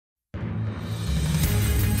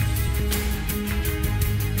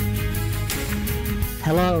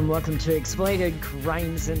Hello and welcome to Exploited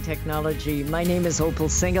Crimes and Technology. My name is Opal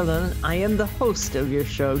Singleton. I am the host of your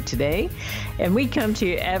show today, and we come to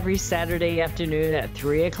you every Saturday afternoon at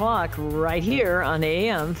 3 o'clock right here on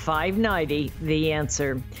AM 590, The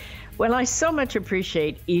Answer. Well, I so much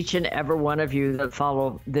appreciate each and every one of you that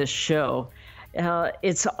follow this show.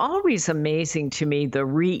 It's always amazing to me the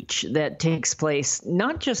reach that takes place,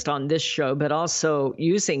 not just on this show, but also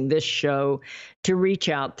using this show to reach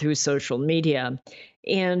out through social media.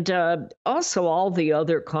 And also all the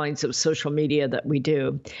other kinds of social media that we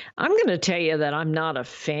do. I'm going to tell you that I'm not a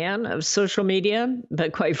fan of social media,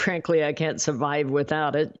 but quite frankly, I can't survive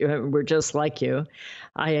without it. We're just like you.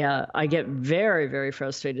 I get very, very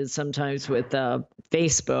frustrated sometimes with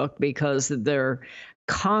Facebook because they're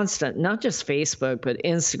constant, not just Facebook, but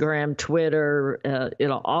Instagram, Twitter,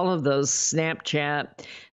 all of those, Snapchat,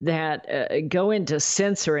 that go into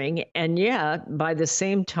censoring. And yet, by the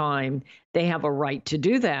same time, they have a right to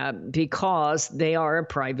do that because they are a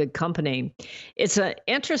private company. It's an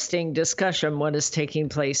interesting discussion what is taking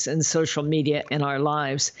place in social media in our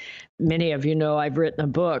lives. Many of you know I've written a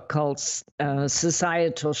book called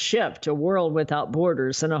Societal Shift, A World Without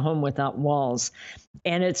Borders and a Home Without Walls.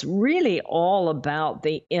 And it's really all about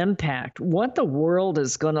the impact, what the world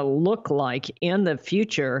is going to look like in the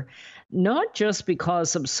future, not just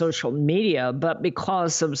because of social media, but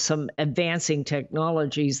because of some advancing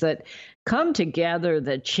technologies that come together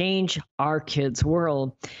that change our kids'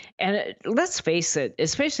 world. And let's face it,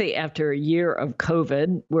 especially after a year of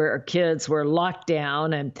COVID, where our kids were locked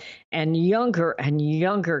down and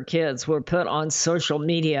younger kids were put on social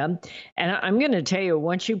media. And I'm going to tell you,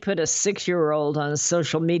 once you put a 6-year-old on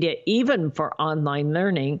social media, even for online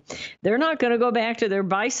learning, they're not going to go back to their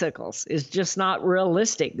bicycles. It's just not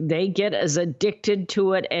realistic. They get as addicted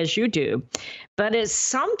to it as you do. But it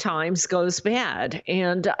sometimes goes bad.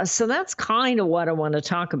 And so that's kind of what I want to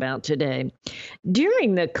talk about today.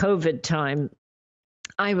 During the COVID time,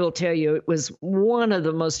 I will tell you, it was one of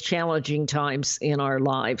the most challenging times in our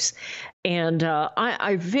lives. And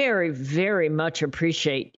I very, very much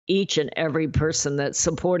appreciate each and every person that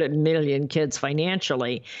supported Million Kids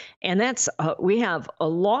financially. And that's we have a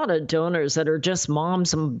lot of donors that are just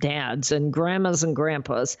moms and dads and grandmas and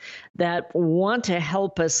grandpas that want to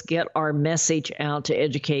help us get our message out to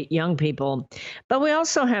educate young people. But we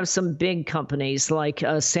also have some big companies like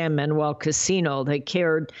San Manuel Casino that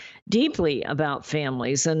cared deeply about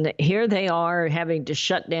families. And here they are having to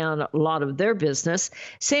shut down a lot of their business.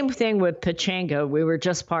 Same thing with Pechanga. We were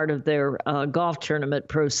just part of their golf tournament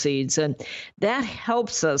proceeds, and that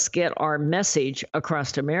helps us get our message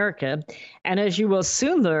across America. And as you will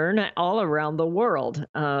soon learn, all around the world,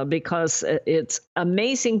 because it's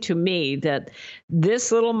amazing to me that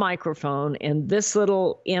this little microphone and this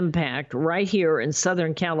little impact right here in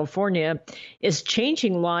Southern California is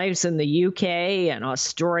changing lives in the UK and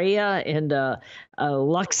Australia and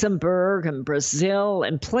Luxembourg and Brazil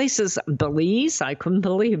and places, Belize, I couldn't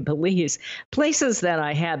believe Belize, places that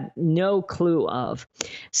I had no clue of.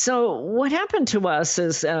 So what happened to us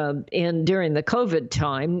is during the COVID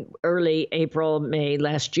time, early April, May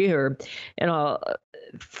last year,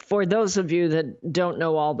 for those of you that don't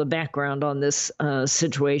know all the background on this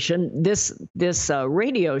situation, this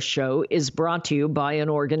radio show is brought to you by an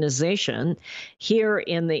organization here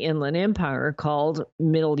in the Inland Empire called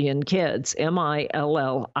Million Kids,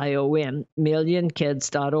 MILLION,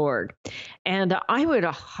 millionkids.org. And I would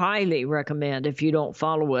highly recommend, if you don't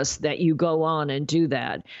follow us, that you go on and do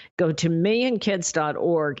that. Go to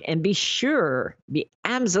millionkids.org and be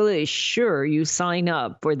absolutely sure you sign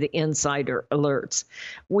up for the insider alerts.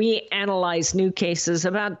 We analyze new cases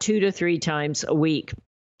about 2 to 3 times a week.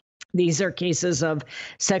 These are cases of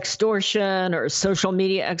sextortion or social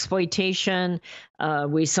media exploitation.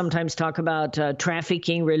 We sometimes talk about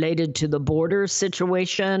trafficking related to the border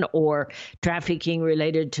situation or trafficking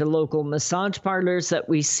related to local massage parlors that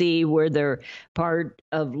we see where they're part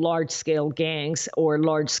of large-scale gangs or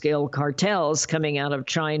large-scale cartels coming out of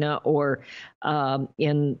China or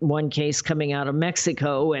in one case coming out of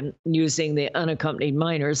Mexico and using the unaccompanied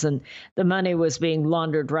minors. And the money was being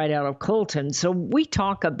laundered right out of Colton. So we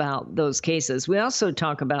talk about those cases. We also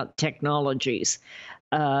talk about technologies.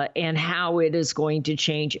 And how it is going to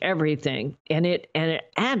change everything. And it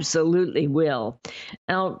absolutely will.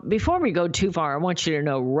 Now, before we go too far, I want you to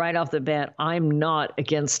know right off the bat, I'm not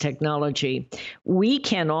against technology. We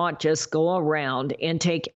cannot just go around and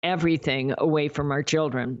take everything away from our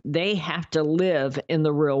children. They have to live in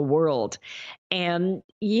the real world. And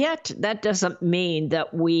yet that doesn't mean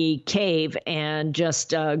that we cave and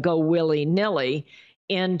just go willy-nilly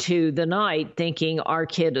into the night thinking our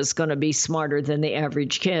kid is going to be smarter than the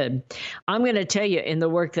average kid. I'm going to tell you, in the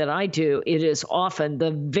work that I do, it is often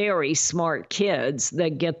the very smart kids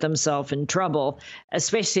that get themselves in trouble,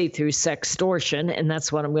 especially through sextortion. And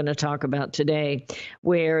that's what I'm going to talk about today,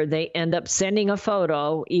 where they end up sending a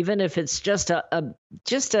photo, even if it's just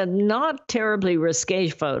a not terribly risque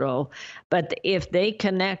photo, but if they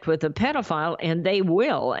connect with a pedophile, and they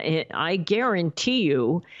will, I guarantee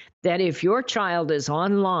you that if your child is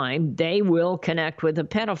online, they will connect with a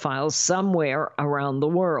pedophile somewhere around the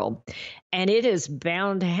world. And it is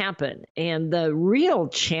bound to happen. And the real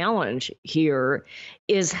challenge here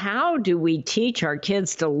is, how do we teach our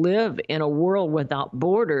kids to live in a world without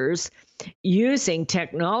borders, using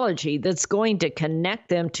technology that's going to connect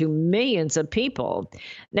them to millions of people?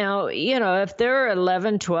 Now, if they're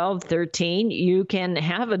 11, 12, 13, you can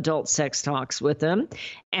have adult sex talks with them,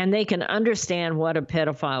 and they can understand what a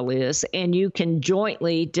pedophile is, and you can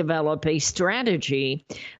jointly develop a strategy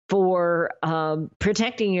for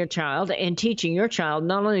protecting your child and teaching your child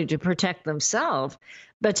not only to protect themselves,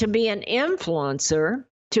 but to be an influencer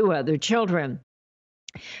to other children.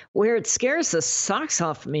 Where it scares the socks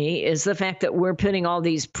off me is the fact that we're putting all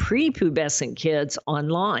these prepubescent kids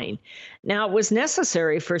online. Now, it was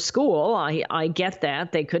necessary for school. I get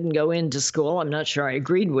that. They couldn't go into school. I'm not sure I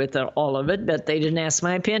agreed with all of it, but they didn't ask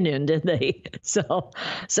my opinion, did they? So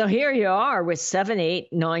here you are with 7,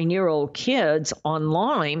 8, 9-year-old kids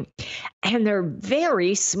online, and they're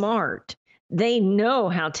very smart. They know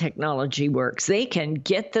how technology works. They can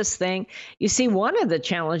get this thing. You see, one of the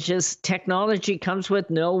challenges, technology comes with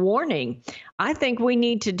no warning. I think we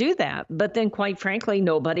need to do that. But then, quite frankly,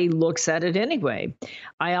 nobody looks at it anyway.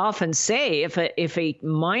 I often say, if a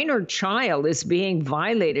minor child is being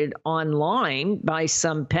violated online by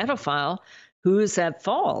some pedophile, who's at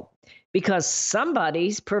fault? Because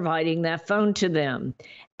somebody's providing that phone to them,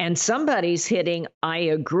 and somebody's hitting I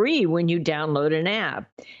agree when you download an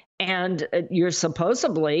app. And you're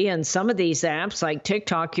supposedly, in some of these apps like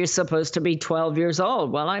TikTok, you're supposed to be 12 years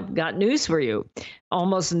old. Well, I've got news for you.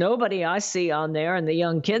 Almost nobody I see on there in the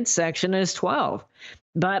young kids section is 12.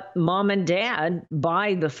 But mom and dad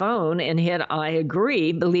buy the phone and hit I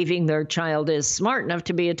agree, believing their child is smart enough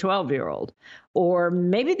to be a 12-year-old. Or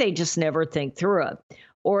maybe they just never think through it.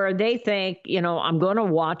 Or they think, I'm going to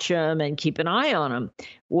watch them and keep an eye on them.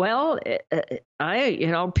 Well,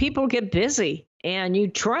 people get busy, and you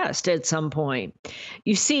trust at some point.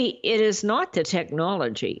 You see, it is not the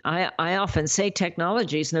technology. I often say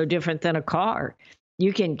technology is no different than a car.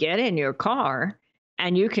 You can get in your car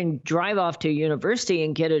and you can drive off to university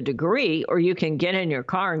and get a degree, or you can get in your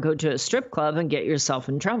car and go to a strip club and get yourself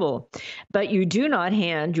in trouble. But you do not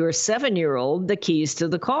hand your 7-year-old the keys to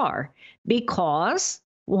the car. Because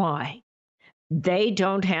why? They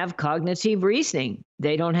don't have cognitive reasoning.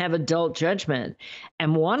 They don't have adult judgment.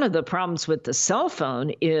 And one of the problems with the cell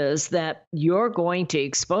phone is that you're going to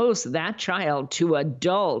expose that child to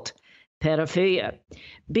adult pedophilia,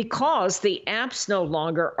 because the apps no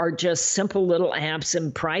longer are just simple little apps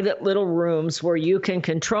in private little rooms where you can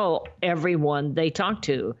control everyone they talk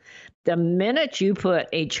to. The minute you put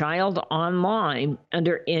a child online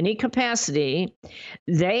under any capacity,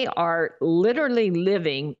 they are literally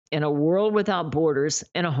living in a world without borders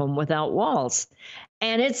and a home without walls.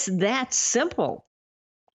 And it's that simple.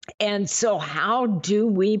 And so how do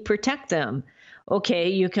we protect them? Okay,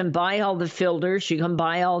 you can buy all the filters, you can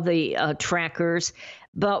buy all the trackers.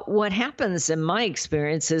 But what happens in my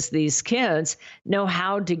experience is these kids know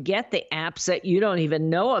how to get the apps that you don't even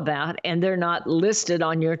know about, and they're not listed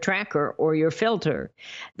on your tracker or your filter.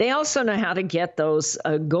 They also know how to get those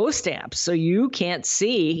ghost apps, so you can't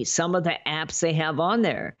see some of the apps they have on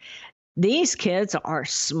there. These kids are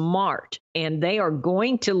smart, and they are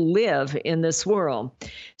going to live in this world.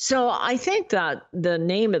 So I think that the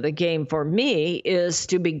name of the game for me is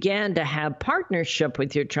to begin to have partnership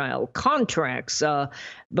with your child, contracts,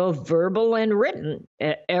 both verbal and written.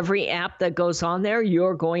 Every app that goes on there,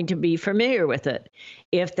 you're going to be familiar with it.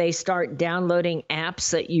 If they start downloading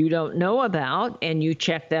apps that you don't know about, and you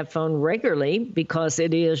check that phone regularly because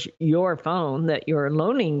it is your phone that you're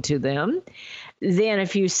loaning to them, then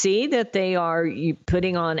if you see that they are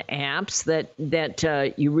putting on apps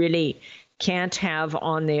that you really can't have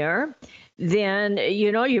on there, then,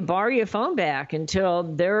 you borrow your phone back until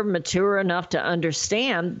they're mature enough to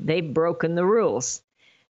understand they've broken the rules.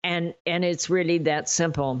 And it's really that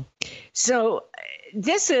simple. So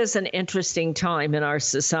this is an interesting time in our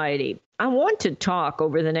society. I want to talk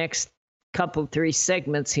over the next couple, 3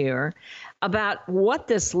 segments here about what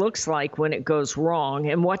this looks like when it goes wrong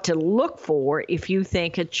and what to look for if you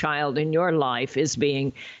think a child in your life is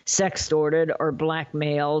being sextorted or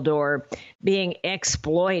blackmailed or being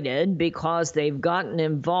exploited because they've gotten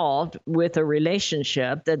involved with a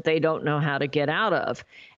relationship that they don't know how to get out of.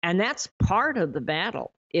 And that's part of the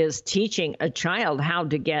battle, is teaching a child how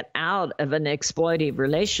to get out of an exploitive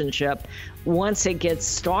relationship once it gets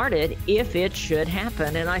started, if it should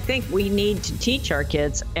happen. And I think we need to teach our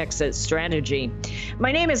kids exit strategy.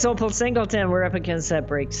 My name is Opal Singleton. We're up against that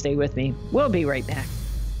break. Stay with me. We'll be right back.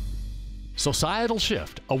 Societal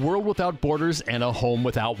Shift, A World Without Borders and a Home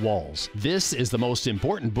Without Walls. This is the most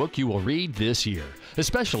important book you will read this year,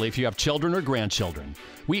 especially if you have children or grandchildren.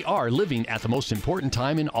 We are living at the most important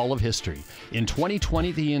time in all of history. In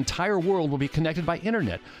 2020, the entire world will be connected by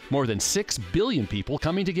internet, more than 6 billion people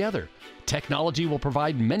coming together. Technology will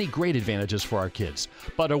provide many great advantages for our kids,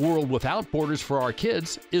 but a world without borders for our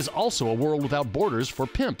kids is also a world without borders for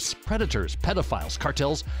pimps, predators, pedophiles,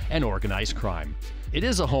 cartels, and organized crime. It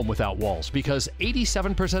is a home without walls because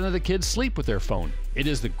 87% of the kids sleep with their phone. It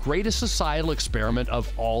is the greatest societal experiment of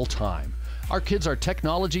all time. Our kids are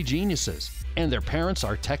technology geniuses, and their parents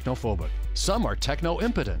are technophobic. Some are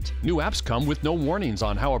techno-impotent. New apps come with no warnings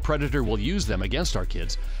on how a predator will use them against our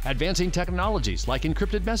kids. Advancing technologies like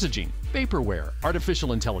encrypted messaging, vaporware,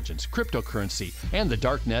 artificial intelligence, cryptocurrency, and the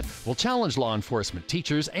dark net will challenge law enforcement,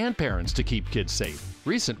 teachers, and parents to keep kids safe.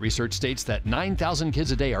 Recent research states that 9,000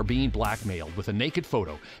 kids a day are being blackmailed with a naked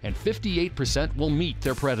photo, and 58% will meet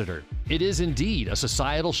their predator. It is indeed a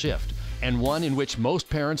societal shift, and one in which most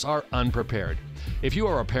parents are unprepared. If you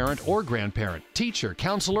are a parent or grandparent, teacher,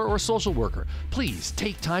 counselor, or social worker, please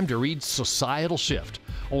take time to read Societal Shift.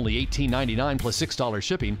 Only $18.99 plus $6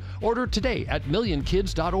 shipping. Order today at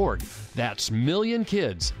millionkids.org. That's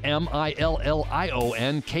millionkids,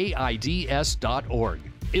 millionkids.org.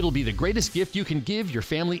 It'll be the greatest gift you can give your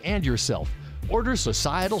family and yourself. Order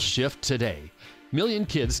Societal Shift today. Million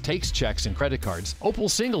Kids takes checks and credit cards. Opal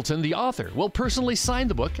Singleton, the author, will personally sign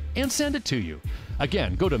the book and send it to you.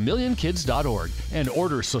 Again, go to millionkids.org and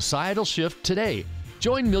order Societal Shift today.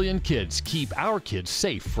 Join Million Kids. Keep our kids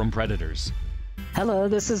safe from predators. Hello,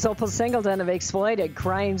 this is Opal Singleton of Exploited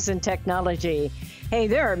Crimes and Technology. Hey,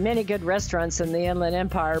 there are many good restaurants in the Inland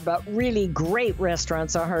Empire, but really great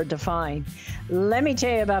restaurants are hard to find. Let me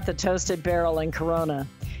tell you about the Toasted Barrel in Corona.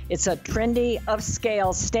 It's a trendy,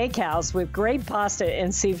 upscale steakhouse with great pasta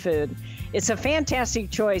and seafood. It's a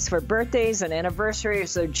fantastic choice for birthdays and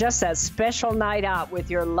anniversaries or just that special night out with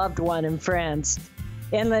your loved one and friends.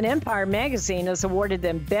 Inland Empire magazine has awarded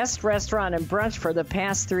them Best Restaurant and Brunch for the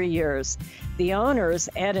past 3 years. The owners,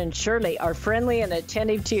 Ed and Shirley, are friendly and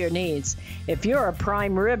attentive to your needs. If you're a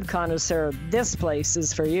prime rib connoisseur, this place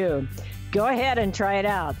is for you. Go ahead and try it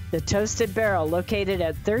out. The Toasted Barrel, located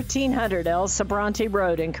at 1300 El Sobrante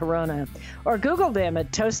Road in Corona. Or Google them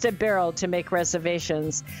at Toasted Barrel to make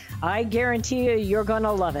reservations. I guarantee you, you're going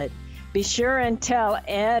to love it. Be sure and tell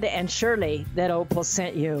Ed and Shirley that Opal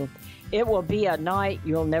sent you. It will be a night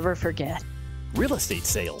you'll never forget. Real estate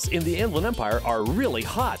sales in the Inland Empire are really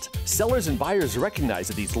hot. Sellers and buyers recognize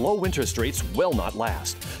that these low interest rates will not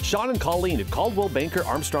last. Sean and Colleen at Caldwell Banker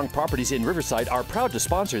Armstrong Properties in Riverside are proud to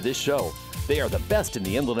sponsor this show. They are the best in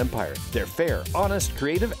the Inland Empire. They're fair, honest,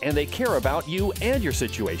 creative, and they care about you and your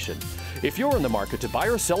situation. If you're in the market to buy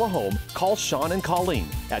or sell a home, call Sean and Colleen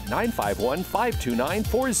at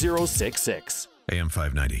 951-529-4066. AM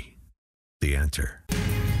 590, The Answer.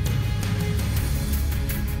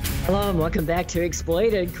 Hello and welcome back to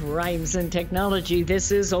Exploited Crimes and Technology.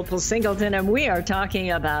 This is Opal Singleton, and we are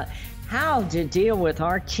talking about how to deal with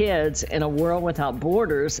our kids in a world without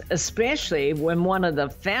borders, especially when one of the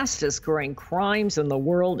fastest growing crimes in the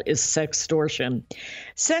world is sextortion.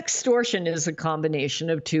 Sextortion is a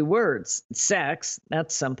combination of 2 words, sex,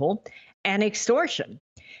 that's simple, and extortion.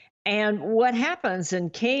 And what happens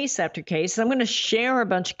in case after case, I'm going to share a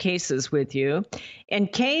bunch of cases with you. In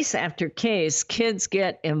case after case, kids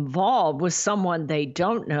get involved with someone they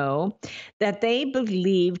don't know that they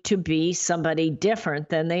believe to be somebody different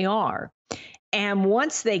than they are. And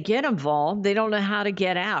once they get involved, they don't know how to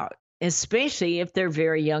get out, especially if they're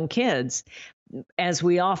very young kids. As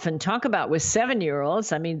we often talk about with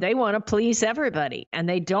 7-year-olds, I mean, they want to please everybody and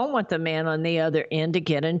they don't want the man on the other end to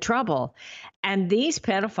get in trouble. And these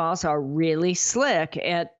pedophiles are really slick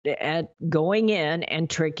at going in and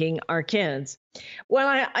tricking our kids.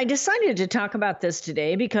 Well, I decided to talk about this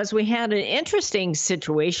today because we had an interesting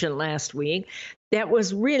situation last week that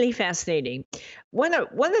was really fascinating. One of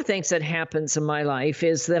the things that happens in my life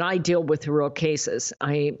is that I deal with real cases.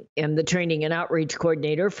 I am the training and outreach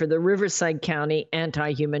coordinator for the Riverside County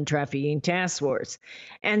Anti-Human Trafficking Task Force.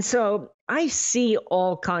 And so I see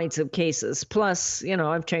all kinds of cases. Plus,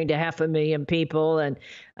 I've trained 500,000 people, and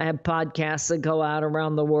I have podcasts that go out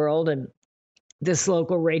around the world, and this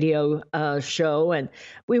local radio show. And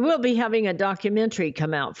we will be having a documentary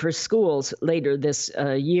come out for schools later this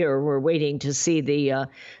year. We're waiting to see the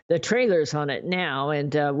trailers on it now,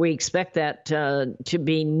 and we expect that to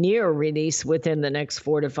be near release within the next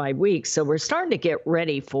 4 to 5 weeks. So we're starting to get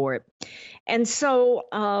ready for it. And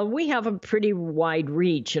so we have a pretty wide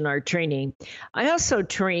reach in our training. I also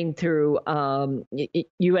train through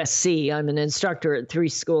USC. I'm an instructor at 3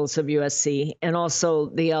 schools of USC, and also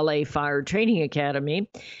the LA Fire Training Academy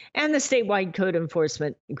and the statewide code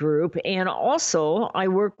enforcement group. And also I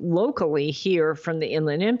work locally here from the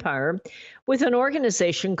Inland Empire with an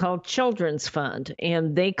organization called Children's Fund,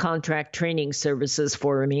 and they contract training services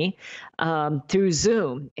for me through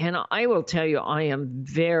Zoom. And I will tell you, I am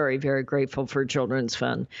very, very grateful for Children's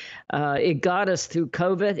Fund. It got us through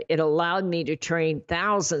COVID. It allowed me to train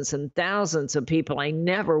thousands and thousands of people I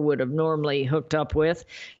never would have normally hooked up with,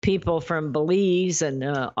 people from Belize and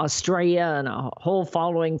Australia, and a whole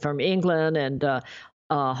following from England and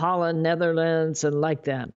Holland, Netherlands, and like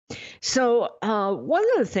that. So one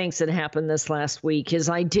of the things that happened this last week is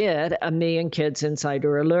I did a Million Kids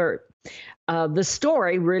Insider Alert. The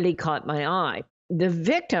story really caught my eye. The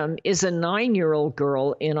victim is a 9-year-old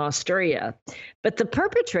girl in Australia, but the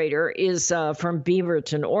perpetrator is from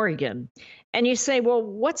Beaverton, Oregon. And you say, well,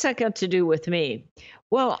 what's that got to do with me?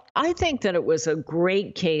 Well, I think that it was a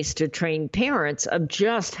great case to train parents of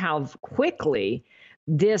just how quickly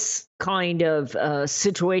this kind of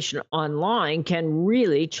situation online can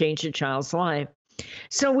really change a child's life.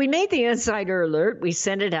 So we made the insider alert. We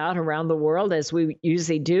sent it out around the world as we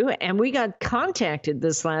usually do. And we got contacted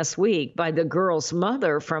this last week by the girl's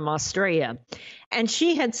mother from Australia. And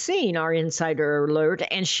she had seen our insider alert,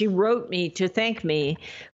 and she wrote me to thank me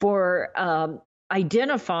for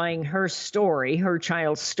identifying her story, her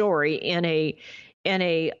child's story, in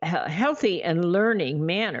a healthy and learning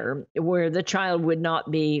manner where the child would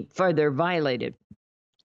not be further violated.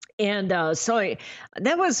 And so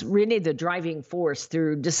that was really the driving force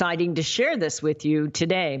through deciding to share this with you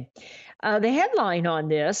today. The headline on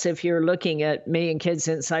this, if you're looking at Million Kids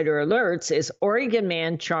Insider Alerts, is Oregon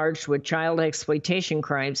man charged with child exploitation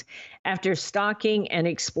crimes after stalking and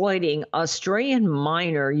exploiting Australian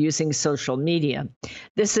minor using social media.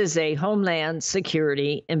 This is a Homeland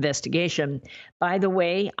Security investigation. By the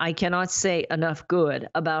way, I cannot say enough good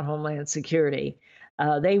about Homeland Security.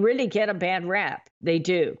 They really get a bad rap. They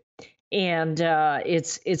do. And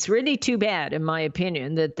it's really too bad, in my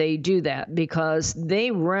opinion, that they do that, because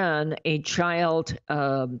they run a child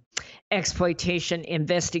exploitation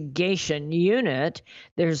investigation unit.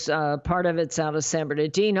 There's part of it's out of San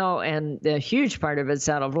Bernardino, and the huge part of it's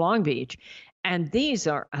out of Long Beach. And these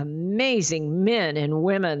are amazing men and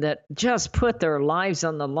women that just put their lives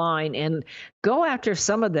on the line and go after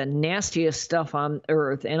some of the nastiest stuff on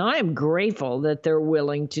earth. And I am grateful that they're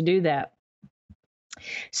willing to do that.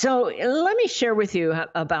 So let me share with you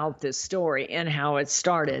about this story and how it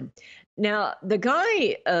started. Now, the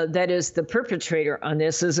guy that is the perpetrator on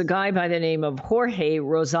this is a guy by the name of Jorge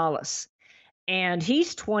Rosales. And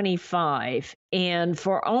he's 25, and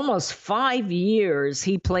for almost 5 years,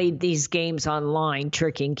 he played these games online,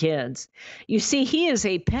 tricking kids. You see, he is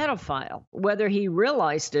a pedophile, whether he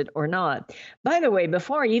realized it or not. By the way,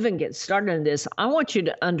 before I even get started on this, I want you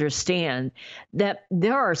to understand that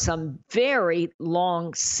there are some very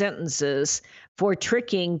long sentences for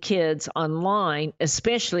tricking kids online,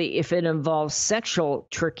 especially if it involves sexual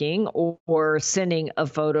tricking or sending of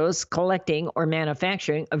photos, collecting or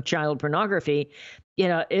manufacturing of child pornography. You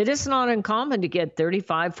know, it is not uncommon to get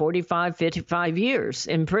 35, 45, 55 years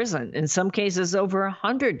in prison, in some cases over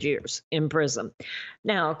 100 years in prison.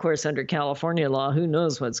 Now, of course, under California law, who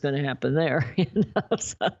knows what's going to happen there?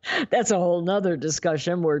 So that's a whole nother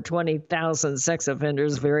discussion where 20,000 sex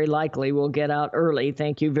offenders very likely will get out early.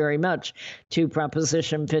 Thank you very much to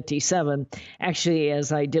Proposition 57. Actually,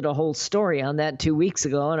 as I did a whole story on that 2 weeks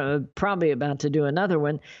ago, and I'm probably about to do another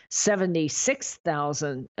one,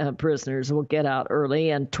 76,000 prisoners will get out early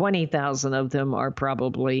regularly, and 20,000 of them are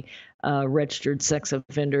probably registered sex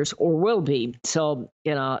offenders or will be. So,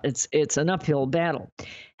 it's an uphill battle.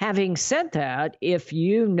 Having said that, if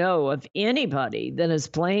you know of anybody that is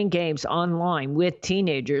playing games online with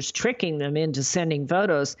teenagers, tricking them into sending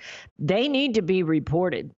photos, they need to be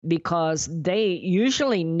reported, because they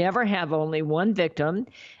usually never have only one victim,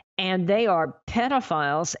 and they are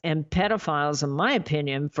pedophiles, and pedophiles, in my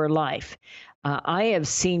opinion, for life. I have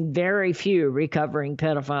seen very few recovering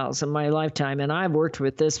pedophiles in my lifetime, and I've worked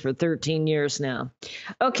with this for 13 years now.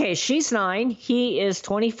 Okay, she's 9. He is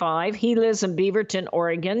 25. He lives in Beaverton,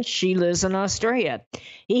 Oregon. She lives in Australia.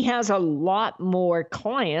 He has a lot more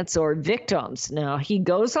clients or victims. Now, he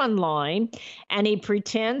goes online and he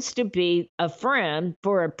pretends to be a friend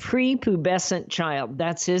for a prepubescent child.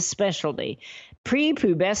 That's his specialty.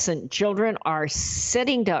 Prepubescent children are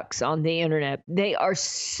sitting ducks on the internet. They are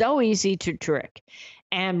so easy to trick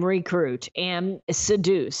and recruit and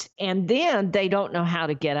seduce, and then they don't know how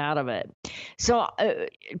to get out of it. So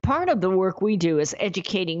part of the work we do is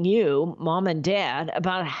educating you, mom and dad,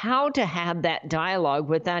 about how to have that dialogue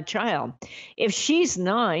with that child. If she's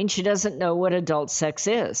 9, she doesn't know what adult sex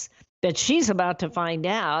is, but she's about to find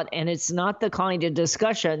out, and it's not the kind of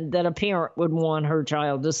discussion that a parent would want her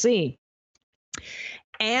child to see.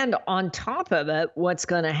 And on top of it, what's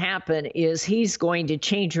going to happen is he's going to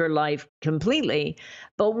change her life completely.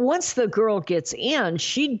 But once the girl gets in,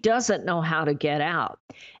 she doesn't know how to get out.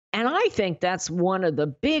 And I think that's one of the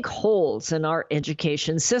big holes in our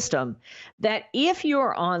education system, that if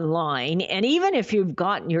you're online, and even if you've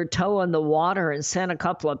gotten your toe in the water and sent a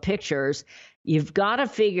couple of pictures, you've got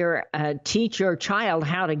to teach your child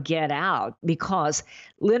how to get out, because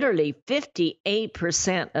literally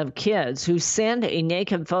 58% of kids who send a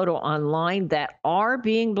naked photo online that are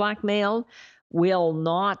being blackmailed will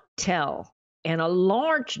not tell. And a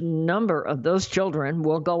large number of those children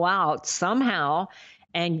will go out somehow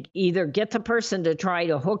and either get the person to try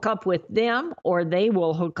to hook up with them, or they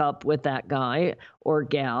will hook up with that guy or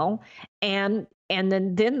gal. And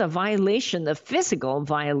then the violation, the physical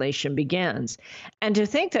violation, begins. And to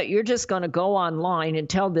think that you're just going to go online and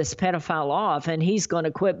tell this pedophile off and he's going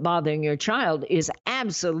to quit bothering your child is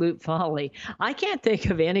absolute folly. I can't think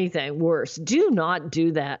of anything worse. Do not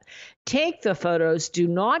do that. Take the photos. Do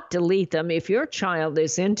not delete them. If your child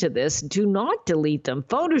is into this, do not delete them.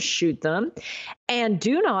 Photo shoot them. And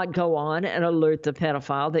do not go on and alert the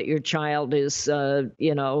pedophile that your child is,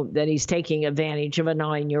 that he's taking advantage of a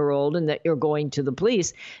 9-year-old and that you're going to the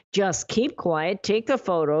police. Just keep quiet, take the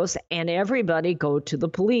photos, and everybody go to the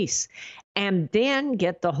police. And then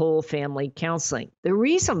get the whole family counseling. The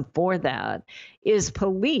reason for that is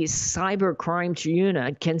police, cybercrime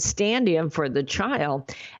unit, can stand in for the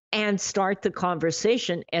child and start the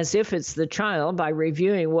conversation as if it's the child by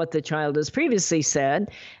reviewing what the child has previously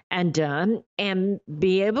said and done, and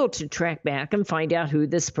be able to track back and find out who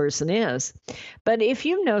this person is. But if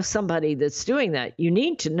you know somebody that's doing that, you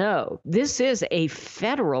need to know this is a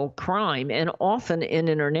federal crime and often an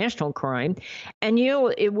international crime, and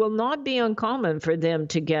it will not be uncommon for them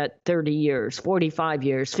to get 30 years, 45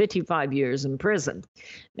 years, 55 years in prison.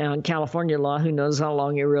 Now, in California law, who knows how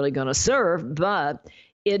long you're really going to serve, but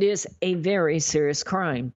it is a very serious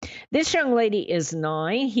crime. This young lady is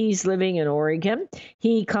 9. He's living in Oregon.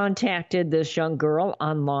 He contacted this young girl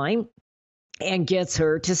online and gets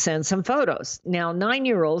her to send some photos. Now,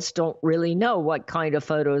 9-year-olds don't really know what kind of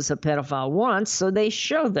photos a pedophile wants, so they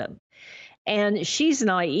show them. And she's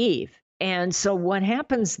naive. And so what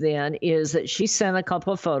happens then is that she sent a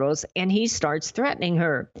couple of photos and he starts threatening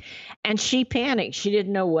her. And she panics. She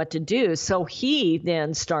didn't know what to do. So he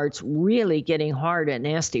then starts really getting hard and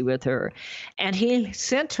nasty with her. And he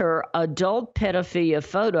sent her adult pedophilia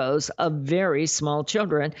photos of very small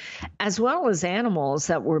children, as well as animals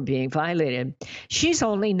that were being violated. She's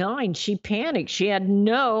only 9. She panicked. She had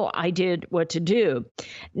no idea what to do.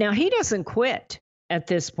 Now, he doesn't quit at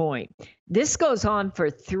this point. This goes on for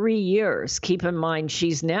 3 years. Keep in mind,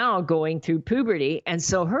 she's now going through puberty. And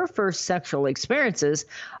so her first sexual experiences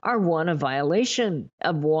are one of violation,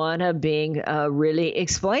 of being really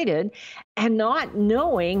exploited and not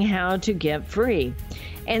knowing how to get free.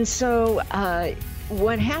 And so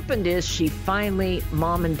what happened is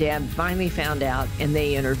mom and dad finally found out and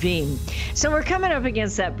they intervened. So we're coming up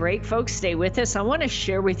against that break, folks. Stay with us. I want to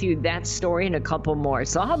share with you that story and a couple more.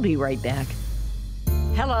 So I'll be right back.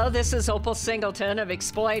 Hello, this is Opal Singleton of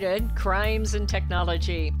Exploited Crimes and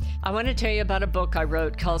Technology. I want to tell you about a book I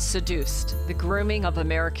wrote called Seduced: The Grooming of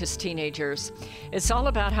America's Teenagers. It's all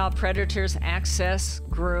about how predators access,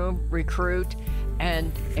 groom, recruit,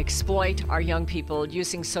 and exploit our young people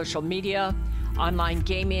using social media, online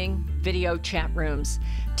gaming, video chat rooms.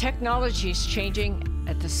 Technology is changing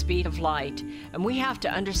at the speed of light, and we have to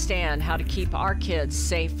understand how to keep our kids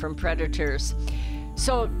safe from predators.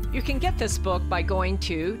 So you can get this book by going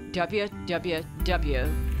to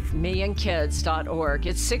www.millionkids.org.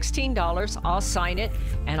 It's $16. I'll sign it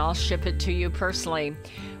and I'll ship it to you personally.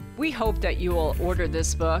 We hope that you will order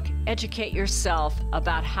this book, educate yourself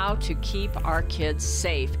about how to keep our kids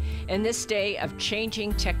safe in this day of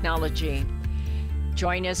changing technology.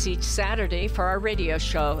 Join us each Saturday for our radio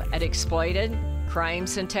show at Exploited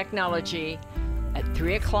Crimes and Technology at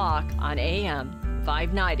 3 o'clock on AM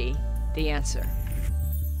 590, The Answer.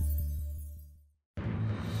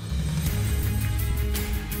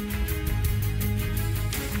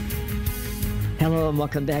 Hello and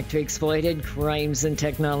welcome back to Exploited Crimes and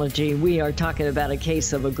Technology. We are talking about a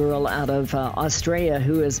case of a girl out of Australia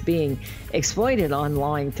who is being exploited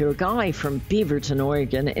online through a guy from Beaverton,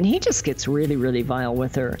 Oregon, and he just gets really, really vile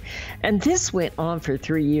with her. And this went on for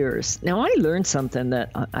 3 years. Now, I learned something that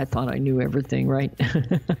I thought I knew everything, right?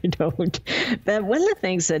 I don't. But one of the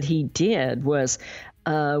things that he did was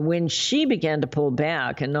when she began to pull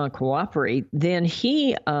back and not cooperate, then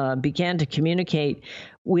he began to communicate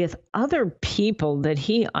with other people that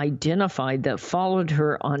he identified that followed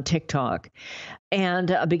her on TikTok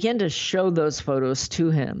and began to show those photos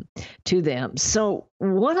to them. So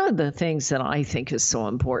one of the things that I think is so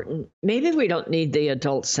important, maybe we don't need the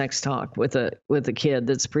adult sex talk with a kid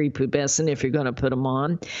that's prepubescent if you're going to put them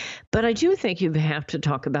on, but I do think you have to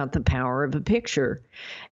talk about the power of a picture.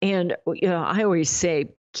 And I always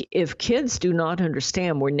say, if kids do not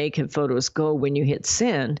understand where naked photos go when you hit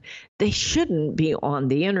send, they shouldn't be on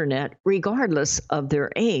the internet regardless of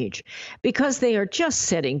their age, because they are just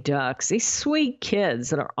sitting ducks. These sweet kids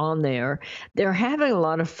that are on there, they're having a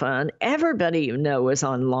lot of fun. Everybody you know is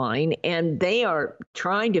online, and they are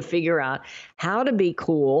trying to figure out how to be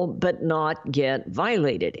cool but not get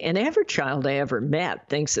violated. And every child I ever met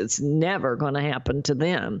thinks it's never going to happen to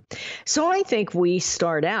them. So I think we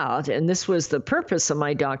start out, and this was the purpose of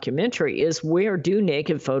my documentary, is where do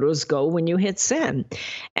naked photos go when you hit send?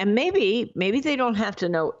 And maybe they don't have to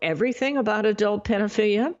know everything about adult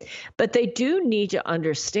pedophilia, but they do need to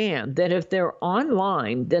understand that if they're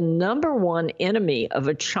online, the number one enemy of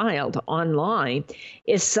a child online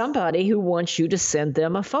is somebody who wants you to send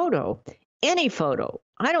them a photo, any photo.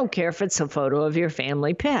 I don't care if it's a photo of your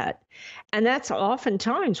family pet. And that's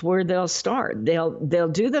oftentimes where they'll start. They'll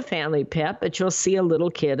do the family pet, but you'll see a little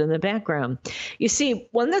kid in the background. You see,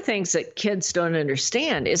 one of the things that kids don't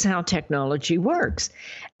understand is how technology works.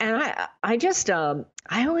 And I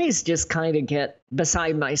always just kind of get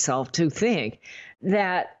beside myself to think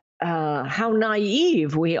that how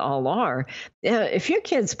naive we all are. If your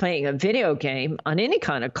kid's playing a video game on any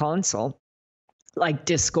kind of console, like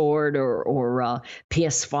Discord or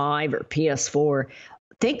PS5 or PS4,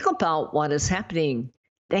 think about what is happening.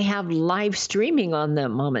 They have live streaming on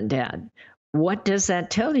them, Mom and Dad. What does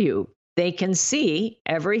that tell you? They can see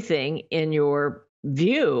everything in your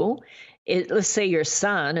view. Let's say your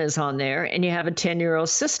son is on there and you have a 10-year-old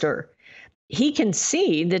sister. He can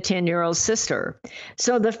see the 10-year-old sister.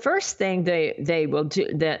 So the first thing they will do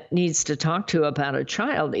that needs to talk to about a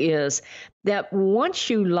child is that once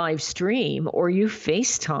you live stream or you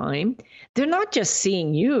FaceTime, they're not just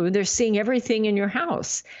seeing you, they're seeing everything in your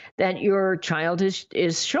house that your child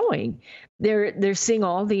is showing. They're seeing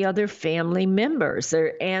all the other family members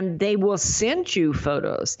and they will send you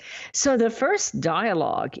photos. So the first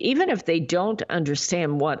dialogue, even if they don't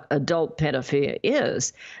understand what adult pedophilia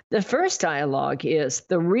is, the first dialogue is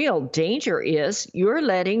the real danger is you're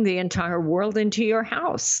letting the entire world into your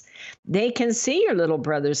house. They can see your little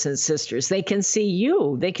brothers and sisters. They can see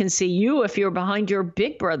you. They can see you if you're behind your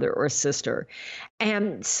big brother or sister.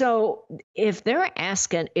 And so if they're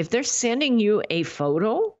sending you a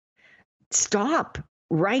photo, stop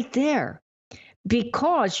right there,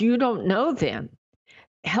 because you don't know them.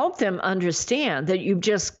 Help them understand that you've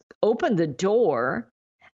just opened the door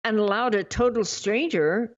and allowed a total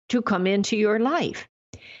stranger to come into your life.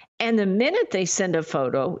 And the minute they send a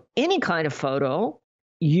photo, any kind of photo,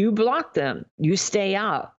 you block them, you stay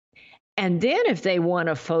out. And then if they want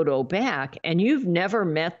a photo back and you've never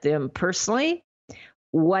met them personally,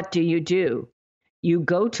 what do? You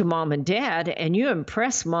go to Mom and Dad and you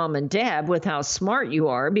impress Mom and Dad with how smart you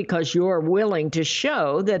are because you're willing to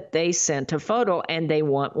show that they sent a photo and they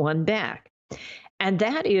want one back. And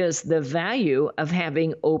that is the value of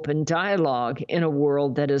having open dialogue in a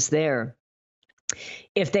world that is there.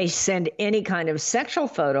 If they send any kind of sexual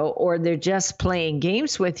photo or they're just playing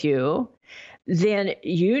games with you, then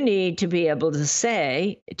you need to be able to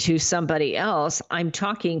say to somebody else, I'm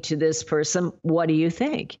talking to this person, what do you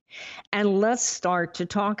think? And let's start to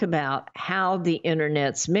talk about how the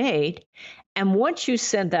internet's made. And once you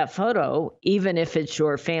send that photo, even if it's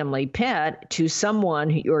your family pet, to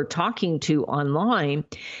someone you're talking to online,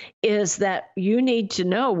 is that you need to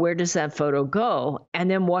know, where does that photo go? And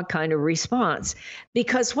then what kind of response?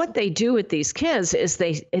 Because what they do with these kids is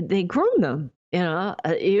they groom them.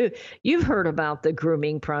 You've heard about the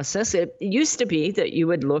grooming process. It used to be that you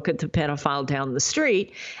would look at the pedophile down the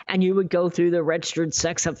street and you would go through the registered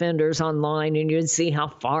sex offenders online and you'd see how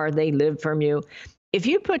far they live from you. If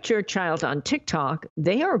you put your child on TikTok,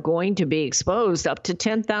 they are going to be exposed up to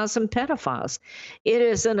 10,000 pedophiles. It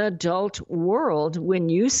is an adult world when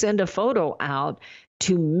you send a photo out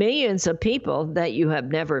to millions of people that you have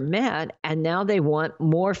never met, and now they want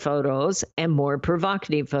more photos and more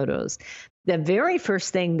provocative photos. The very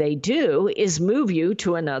first thing they do is move you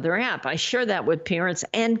to another app. I share that with parents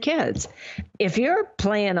and kids. If you're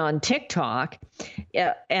playing on TikTok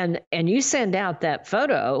and you send out that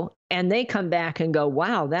photo and they come back and go,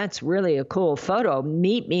 wow, that's really a cool photo.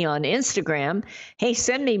 Meet me on Instagram. Hey,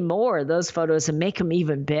 send me more of those photos and make them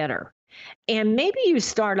even better. And maybe you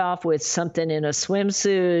start off with something in a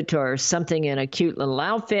swimsuit or something in a cute little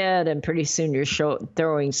outfit, and pretty soon you're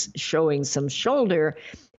showing some shoulder.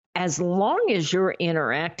 As long as you're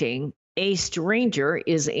interacting, a stranger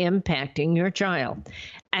is impacting your child.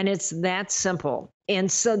 And it's that simple.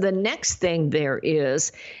 And so the next thing there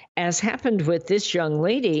is, as happened with this young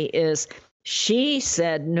lady, is she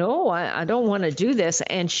said, no, I don't want to do this.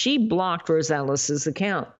 And she blocked Rosellis's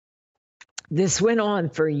account. This went on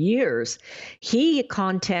for years. He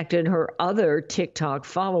contacted her other TikTok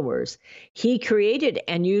followers. He created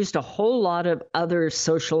and used a whole lot of other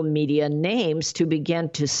social media names to begin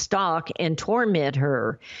to stalk and torment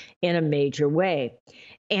her in a major way.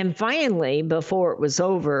 And finally, before it was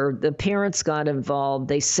over, the parents got involved.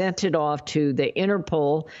 They sent it off to the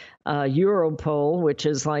Interpol, Europol, which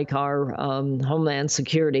is like our Homeland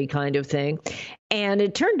Security kind of thing. And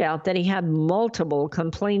it turned out that he had multiple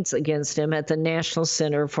complaints against him at the National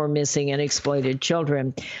Center for Missing and Exploited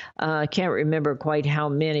Children. I can't remember quite how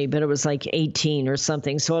many, but it was like 18 or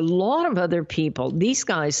something. So a lot of other people, these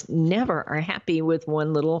guys never are happy with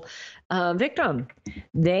one little victim.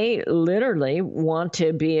 They literally want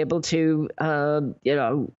to be able to,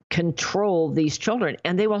 control these children,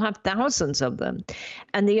 and they will have thousands of them.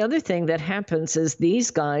 And the other thing that happens is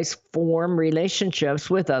these guys form relationships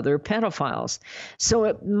with other pedophiles. So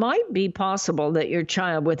it might be possible that your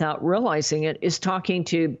child, without realizing it, is talking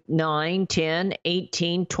to 9, 10,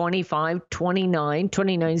 18, 25, 29.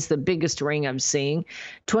 29 is the biggest ring I'm seeing.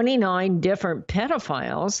 29 different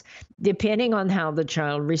pedophiles, depending on how the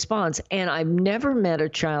child responds. And I've never met a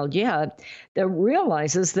child yet that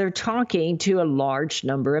realizes they're talking to a large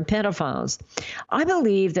number of pedophiles. I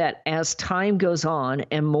believe that as time goes on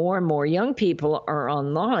and more young people are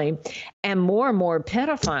online and more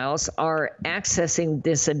pedophiles are accessing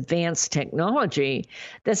this advanced technology,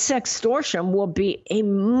 that sextortion will be a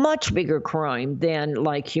much bigger crime than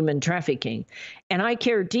like human trafficking. And I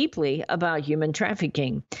care deeply about human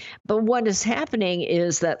trafficking. But what is happening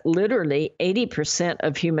is that literally 80%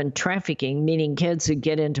 of human trafficking, meaning kids who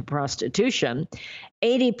get into prostitution,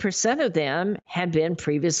 80% of them had been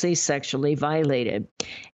previously sexually violated.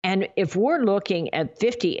 And if we're looking at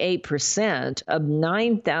 58% of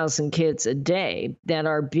 9,000 kids a day that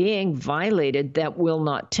are being violated that will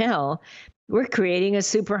not tell, we're creating a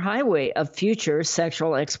superhighway of future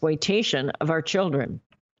sexual exploitation of our children.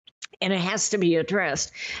 And it has to be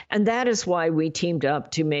addressed. And that is why we teamed up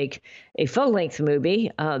to make a full-length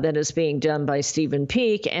movie that is being done by Stephen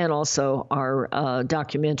Peake, and also our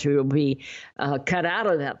documentary will be cut out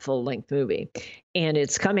of that full-length movie. And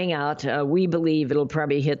it's coming out. We believe it'll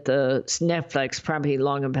probably hit the Netflix probably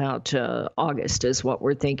long about August is what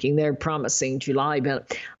we're thinking. They're promising July,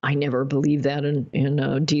 but I never believe that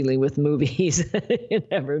in dealing with movies. You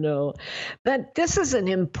never know. But this is an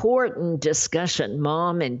important discussion,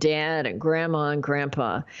 Mom and Dad and Grandma and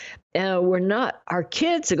Grandpa. Our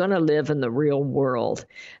kids are going to live in the real world.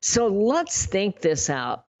 So let's think this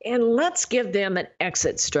out. And let's give them an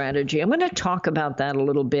exit strategy. I'm going to talk about that a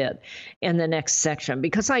little bit in the next section,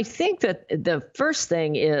 because I think that the first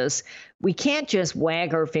thing is we can't just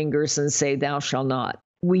wag our fingers and say, thou shalt not.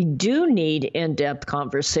 We do need in-depth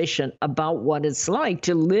conversation about what it's like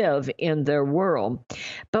to live in their world.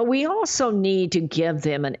 But we also need to give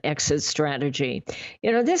them an exit strategy.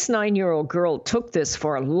 This 9-year-old girl took this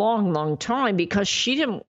for a long time because she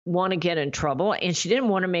didn't want to get in trouble, and she didn't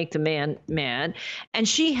want to make the man mad, and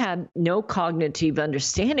she had no cognitive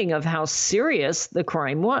understanding of how serious the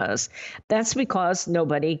crime was. That's because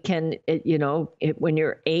nobody can, when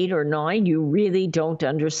you're 8 or 9, you really don't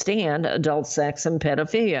understand adult sex and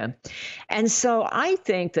pedophilia. And so I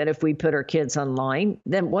think that if we put our kids online,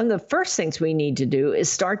 then one of the first things we need to do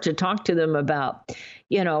is start to talk to them about,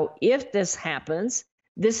 if this happens,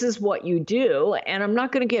 this is what you do, and I'm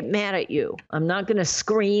not going to get mad at you. I'm not going to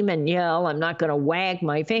scream and yell. I'm not going to wag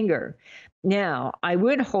my finger. Now, I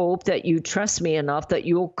would hope that you trust me enough that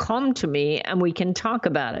you'll come to me and we can talk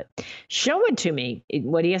about it. Show it to me.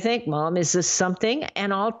 What do you think, Mom? Is this something?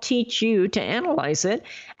 And I'll teach you to analyze it,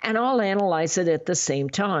 and I'll analyze it at the same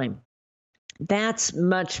time. That's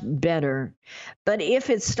much better. But if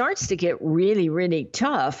it starts to get really, really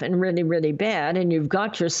tough and really, really bad, and you've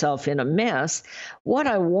got yourself in a mess, what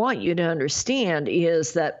I want you to understand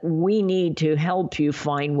is that we need to help you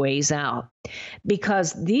find ways out.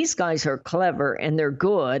 Because these guys are clever and they're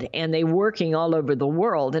good and they're working all over the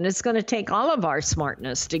world. And it's going to take all of our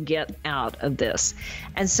smartness to get out of this.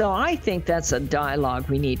 And so I think that's a dialogue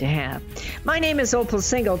we need to have. My name is Opal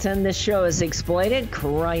Singleton. This show is Exploited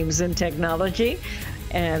Crimes and Technology.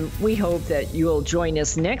 And we hope that you'll join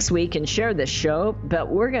us next week and share this show. But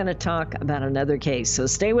we're going to talk about another case. So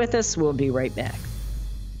stay with us. We'll be right back.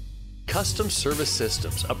 Custom Service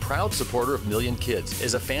Systems, a proud supporter of Million Kids,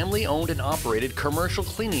 is a family-owned and operated commercial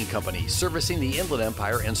cleaning company servicing the Inland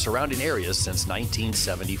Empire and surrounding areas since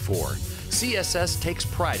 1974. CSS takes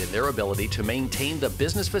pride in their ability to maintain the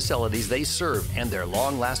business facilities they serve and their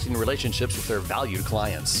long-lasting relationships with their valued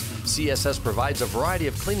clients. CSS provides a variety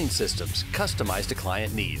of cleaning systems customized to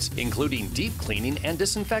client needs, including deep cleaning and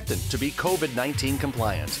disinfectant to be COVID-19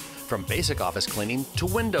 compliant. From basic office cleaning to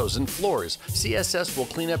windows and floors, CSS will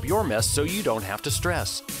clean up your mess so you don't have to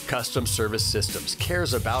stress. Custom Service Systems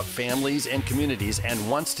cares about families and communities and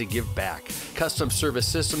wants to give back. Custom Service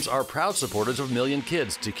Systems are proud supporters of Million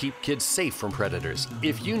Kids to keep kids safe from predators.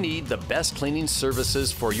 If you need the best cleaning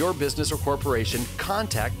services for your business or corporation,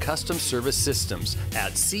 contact Custom Service Systems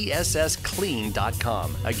at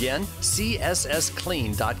cssclean.com. Again,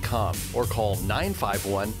 cssclean.com, or call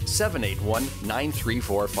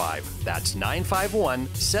 951-781-9345. That's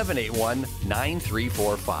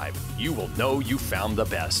 951-781-9345. You will know you found the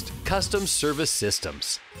best. Custom Service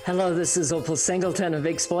Systems. Hello, this is Opal Singleton of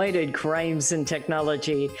Exploited Crimes and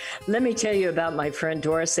Technology. Let me tell you about my friend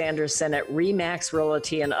Doris Anderson at Remax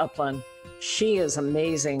Realty in Upland. She is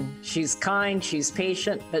amazing. She's kind, she's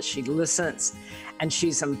patient, but she listens. And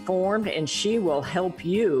she's informed, and she will help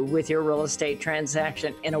you with your real estate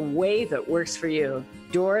transaction in a way that works for you.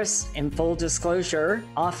 Doris, in full disclosure,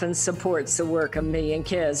 often supports the work of Million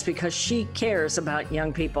Kids because she cares about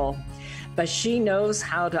young people. But she knows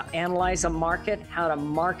how to analyze a market, how to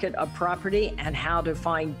market a property, and how to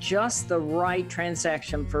find just the right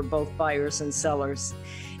transaction for both buyers and sellers.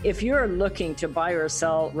 If you're looking to buy or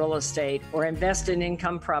sell real estate or invest in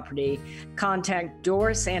income property, contact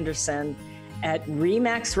Doris Anderson at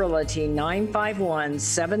Remax Realty,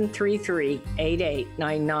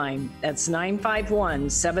 951-733-8899. That's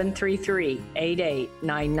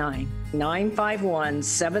 951-733-8899.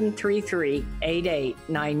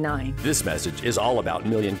 951-733-8899. This message is all about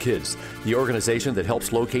Million Kids, the organization that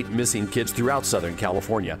helps locate missing kids throughout Southern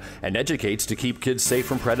California and educates to keep kids safe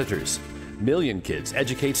from predators. Million Kids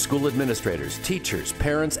educates school administrators, teachers,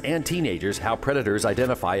 parents, and teenagers how predators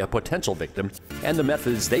identify a potential victim and the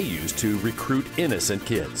methods they use to recruit innocent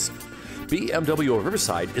kids. BMW of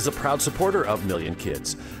Riverside is a proud supporter of Million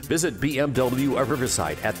Kids. Visit BMW of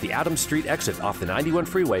Riverside at the Adams Street exit off the 91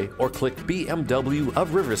 freeway or click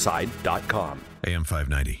bmwofriverside.com. AM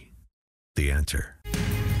 590, The Answer.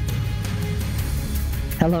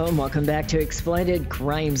 Hello and welcome back to Exploited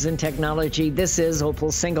Crimes and Technology. This is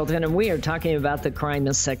Opal Singleton, and we are talking about the crime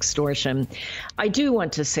of sextortion. I do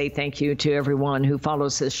want to say thank you to everyone who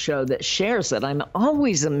follows this show, that shares it. I'm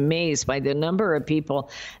always amazed by the number of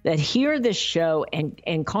people that hear this show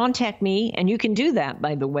and contact me. And you can do that,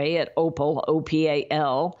 by the way, at Opal,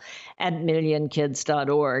 O-P-A-L, at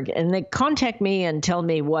millionkids.org. And they contact me and tell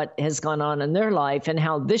me what has gone on in their life and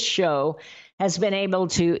how this show has been able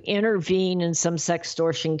to intervene in some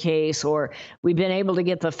sextortion case, or we've been able to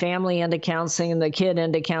get the family into counseling and the kid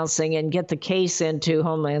into counseling and get the case into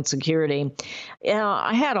Homeland Security.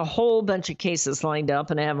 I had a whole bunch of cases lined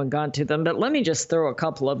up and I haven't gone to them, but let me just throw a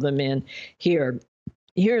couple of them in here.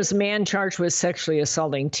 Here's a man charged with sexually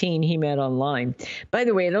assaulting teen he met online. By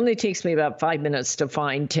the way, it only takes me about 5 minutes to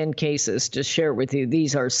find 10 cases to share with you.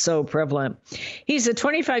 These are so prevalent. He's a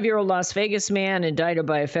 25-year-old Las Vegas man indicted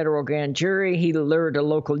by a federal grand jury. He lured a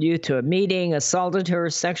local youth to a meeting, assaulted her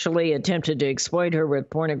sexually, attempted to exploit her with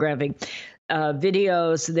pornographic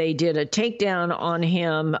videos. They did a takedown on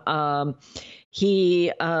him.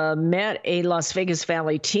 He met a Las Vegas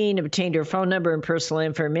Valley teen, obtained her phone number and personal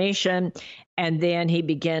information, and then he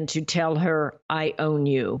began to tell her, "I own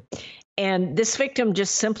you." And this victim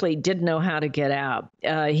just simply didn't know how to get out.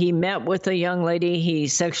 He met with a young lady. He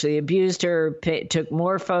sexually abused her, took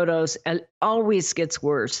more photos. It always gets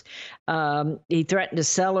worse. He threatened to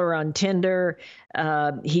sell her on Tinder.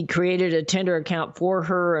 He created a Tinder account for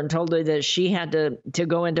her and told her that she had to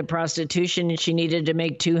go into prostitution and she needed to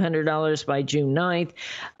make $200 by June 9th.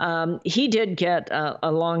 He did get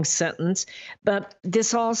a long sentence, but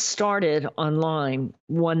this all started online.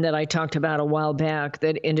 One that I talked about a while back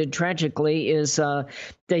that ended tragically is the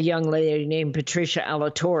young lady named Patricia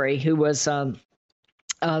Alatorre, who was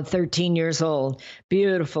 13 years old.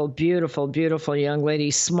 Beautiful, beautiful, beautiful young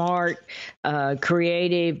lady. Smart,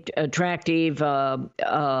 creative, attractive,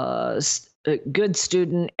 good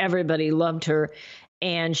student. Everybody loved her.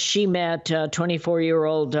 And she met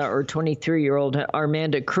 24-year-old or 23-year-old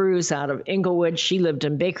Armanda Cruz out of Inglewood. She lived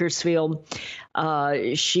in Bakersfield.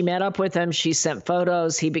 She met up with him. She sent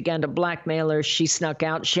photos. He began to blackmail her. She snuck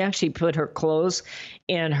out. She actually put her clothes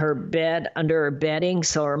in her bed under her bedding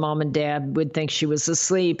so her mom and dad would think she was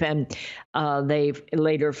asleep. And they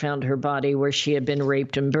later found her body where she had been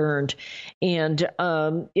raped and burned. And,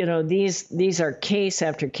 these are case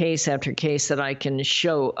after case after case that I can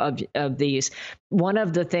show of these. One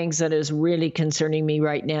of the things that is really concerning me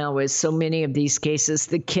right now is so many of these cases,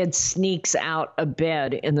 the kid sneaks out of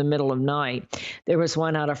bed in the middle of night. There was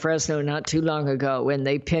one out of Fresno not too long ago when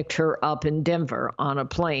they picked her up in Denver on a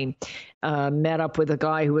plane, met up with a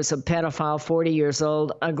guy who was a pedophile, 40 years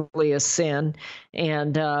old, ugly as sin.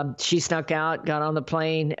 And she snuck out, got on the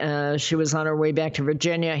plane. She was on her way back to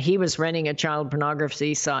Virginia. He was renting a child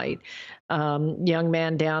pornography site. Young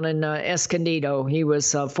man down in Escondido. He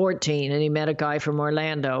was 14, and he met a guy from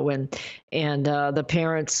Orlando, and the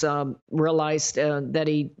parents realized that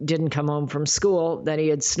he didn't come home from school, that he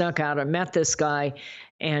had snuck out and met this guy,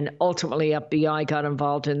 and ultimately FBI got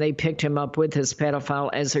involved, and they picked him up with his pedophile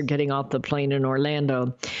as they're getting off the plane in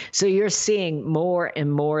Orlando. So you're seeing more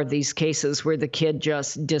and more of these cases where the kid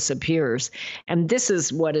just disappears. And this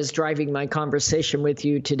is what is driving my conversation with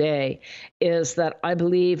you today, is that I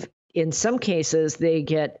believe in some cases, they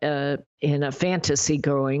get in a fantasy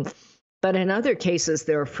going, but in other cases,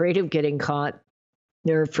 they're afraid of getting caught.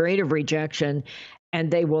 They're afraid of rejection, and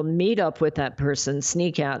they will meet up with that person,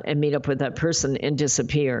 sneak out and meet up with that person and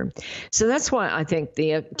disappear. So that's why I think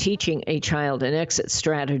the teaching a child an exit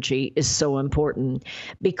strategy is so important,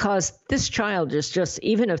 because this child is just,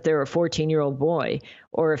 even if they're a 14-year-old boy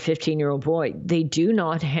or a 15-year-old boy, they do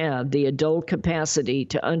not have the adult capacity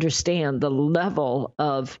to understand the level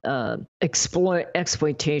of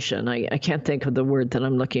exploitation. I can't think of the word that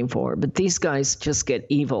I'm looking for, but these guys just get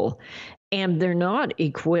evil. And they're not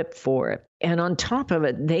equipped for it. And on top of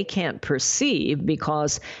it, they can't perceive,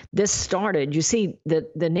 because this started, you see,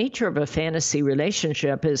 the nature of a fantasy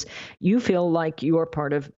relationship is you feel like you're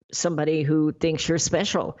part of somebody who thinks you're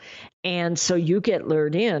special. And so you get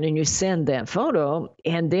lured in and you send that photo.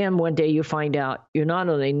 And then one day you find out you're not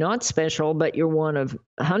only not special, but you're one of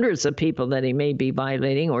hundreds of people that he may be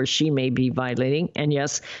violating or she may be violating. And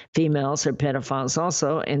yes, females are pedophiles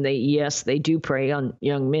also. And they do prey on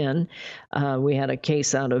young men. We had a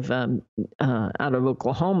case out of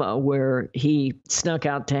Oklahoma where he snuck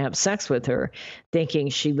out to have sex with her, thinking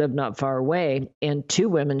she lived not far away. And 2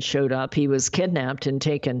 women showed up. He was kidnapped and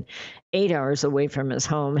taken 8 hours away from his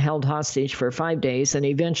home, held hostage for 5 days,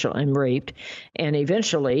 and raped. And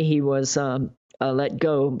eventually he was let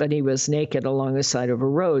go, but he was naked along the side of a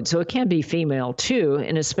road. So it can be female too,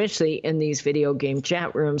 and especially in these video game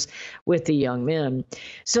chat rooms with the young men.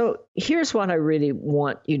 So here's what I really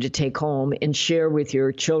want you to take home and share with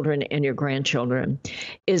your children and your grandchildren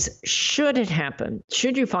is, should it happen,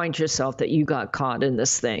 should you find yourself that you got caught in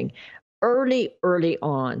this thing, early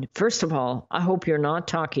on, first of all, I hope you're not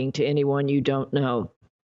talking to anyone you don't know.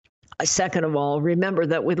 Second of all, remember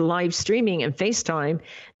that with live streaming and FaceTime,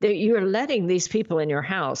 that you're letting these people in your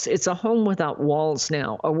house. It's a home without walls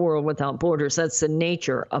now, a world without borders. That's the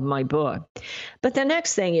nature of my book. But the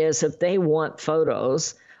next thing is, if they want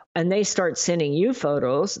photos and they start sending you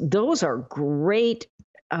photos, those are great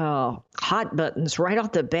hot buttons right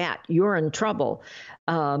off the bat. You're in trouble.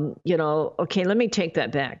 Okay, let me take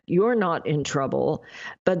that back. You're not in trouble,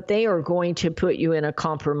 but they are going to put you in a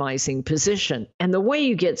compromising position. And the way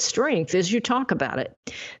you get strength is you talk about it.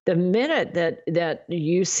 The minute that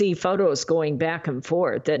you see photos going back and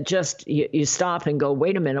forth, that just you stop and go,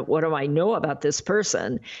 wait a minute, what do I know about this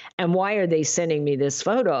person? And why are they sending me this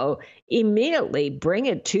photo? Immediately bring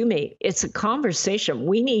it to me. It's a conversation.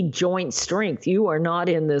 We need joint strength. You are not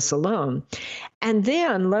in this alone. And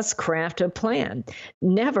then let's craft a plan.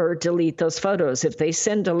 Never delete those photos. If they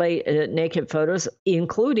send naked photos,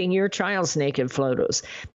 including your child's naked photos,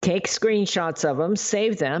 take screenshots of them,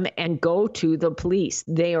 save them, and go to the police.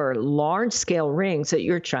 They are large-scale rings that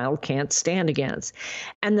your child can't stand against.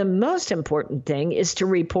 And the most important thing is to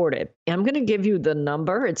report it. I'm going to give you the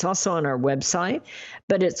number. It's also on our website,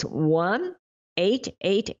 but it's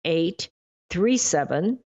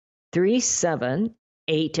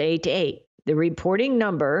 1-888-3737-888. The reporting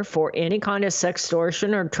number for any kind of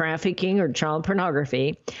sextortion or trafficking or child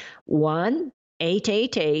pornography,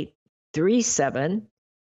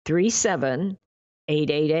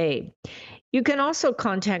 1-888-3737-888. You can also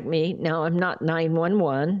contact me. Now, I'm not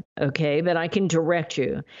 911, okay, but I can direct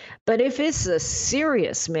you. But if it's a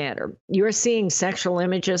serious matter, you're seeing sexual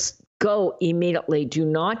images, go immediately. Do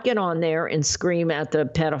not get on there and scream at the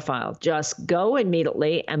pedophile. Just go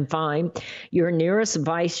immediately and find your nearest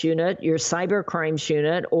vice unit, your cyber crimes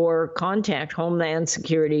unit, or contact Homeland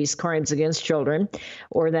Security's Crimes Against Children,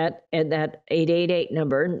 or that 888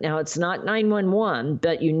 number. Now, it's not 911,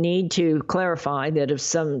 but you need to clarify that if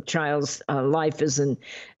some child's life isn't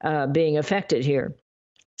being affected here.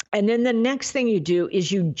 And then the next thing you do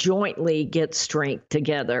is you jointly get strength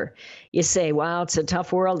together. You say, wow, it's a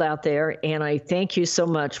tough world out there, and I thank you so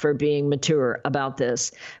much for being mature about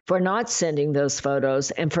this, for not sending those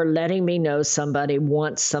photos, and for letting me know somebody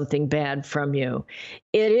wants something bad from you.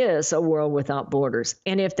 It is a world without borders.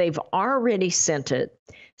 And if they've already sent it,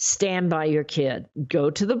 stand by your kid. Go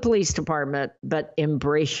to the police department, but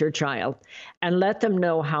embrace your child and let them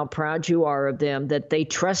know how proud you are of them, that they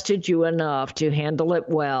trusted you enough to handle it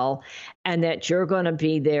well, and that you're going to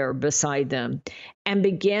be there beside them. And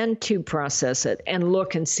begin to process it and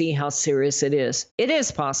look and see how serious it is. It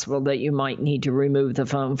is possible that you might need to remove the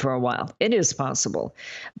phone for a while. It is possible.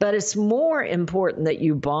 But it's more important that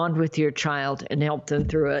you bond with your child and help them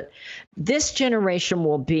through it. This generation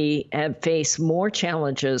will face more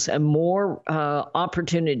challenges and more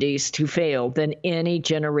opportunities to fail than any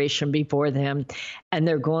generation before them. And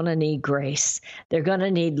they're going to need grace. They're going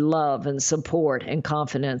to need love and support and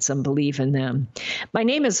confidence and belief in them. My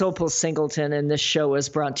name is Opal Singleton, and this show is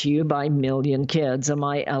brought to you by Million Kids,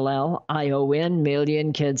 MILLION,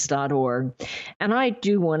 millionkids.org. And I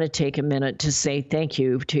do want to take a minute to say thank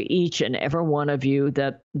you to each and every one of you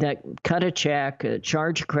that cut a check,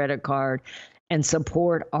 charge a credit card, and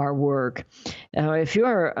support our work. If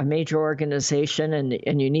you're a major organization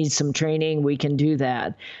and you need some training, we can do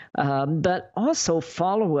that. But also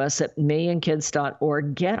follow us at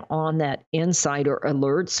millionkids.org. Get on that insider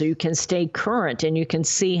alert so you can stay current and you can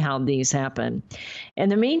see how these happen. In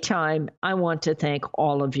the meantime, I want to thank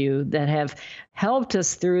all of you that have helped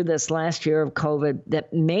us through this last year of COVID,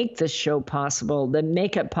 that make this show possible, that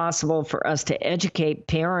make it possible for us to educate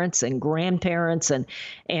parents and grandparents and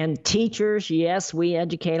teachers. Yes, we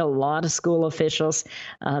educate a lot of school officials.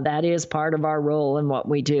 That is part of our role in what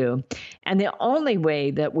we do. And the only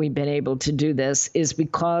way that we've been able to do this is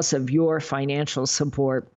because of your financial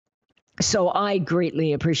support. So I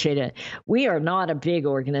greatly appreciate it. We are not a big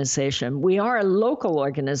organization. We are a local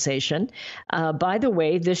organization. By the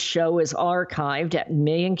way, this show is archived at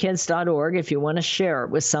millionkids.org if you want to share it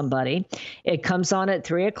with somebody. It comes on at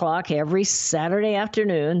 3 o'clock every Saturday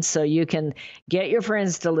afternoon, so you can get your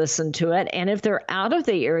friends to listen to it. And if they're out of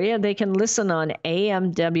the area, they can listen on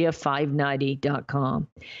amw590.com.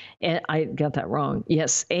 And I got that wrong.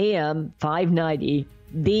 Yes, AM590.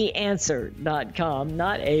 TheAnswer.com,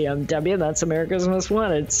 not AMW. That's America's Most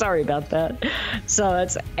Wanted. Sorry about that. So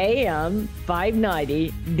it's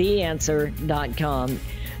AM590, TheAnswer.com.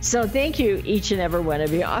 So thank you, each and every one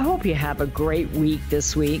of you. I hope you have a great week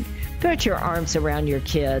this week. Put your arms around your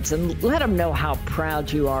kids and let them know how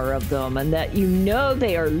proud you are of them and that you know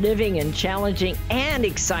they are living in challenging and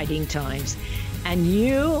exciting times. And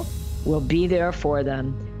you will be there for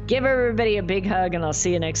them. Give everybody a big hug, and I'll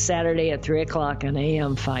see you next Saturday at 3 o'clock on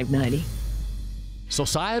AM 590.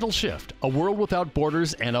 Societal Shift, A World Without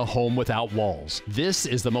Borders and a Home Without Walls. This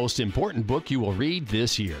is the most important book you will read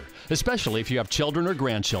this year, especially if you have children or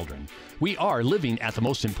grandchildren. We are living at the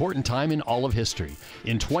most important time in all of history.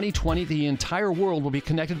 In 2020, the entire world will be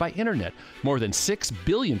connected by internet, more than 6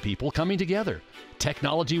 billion people coming together.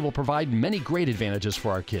 Technology will provide many great advantages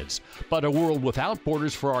for our kids, but a world without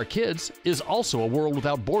borders for our kids is also a world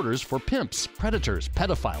without borders for pimps, predators,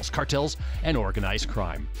 pedophiles, cartels, and organized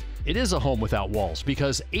crime. It is a home without walls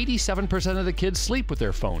because 87% of the kids sleep with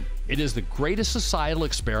their phone. It is the greatest societal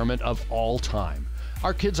experiment of all time.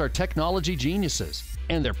 Our kids are technology geniuses,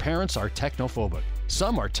 and their parents are technophobic.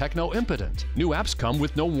 Some are techno-impotent. New apps come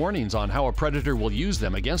with no warnings on how a predator will use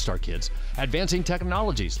them against our kids. Advancing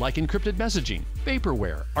technologies like encrypted messaging,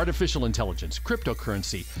 vaporware, artificial intelligence,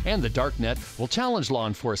 cryptocurrency, and the dark net will challenge law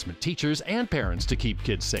enforcement, teachers, and parents to keep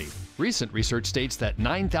kids safe. Recent research states that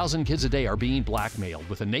 9,000 kids a day are being blackmailed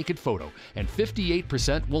with a naked photo, and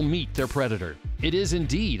 58% will meet their predator. It is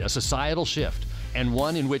indeed a societal shift, and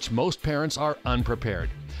one in which most parents are unprepared.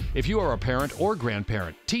 If you are a parent or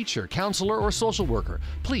grandparent, teacher, counselor, or social worker,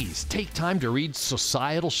 please take time to read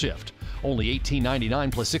Societal Shift. Only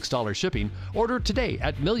 $18.99 plus $6 shipping. Order today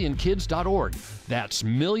at millionkids.org. That's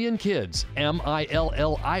millionkids,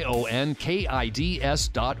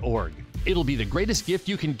 millionkids.org. It'll be the greatest gift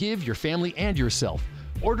you can give your family and yourself.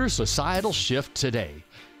 Order Societal Shift today.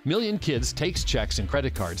 Million Kids takes checks and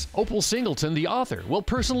credit cards. Opal Singleton, the author, will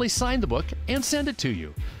personally sign the book and send it to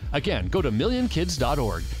you. Again, go to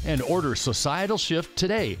millionkids.org and order Societal Shift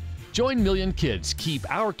today. Join Million Kids. Keep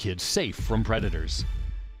our kids safe from predators.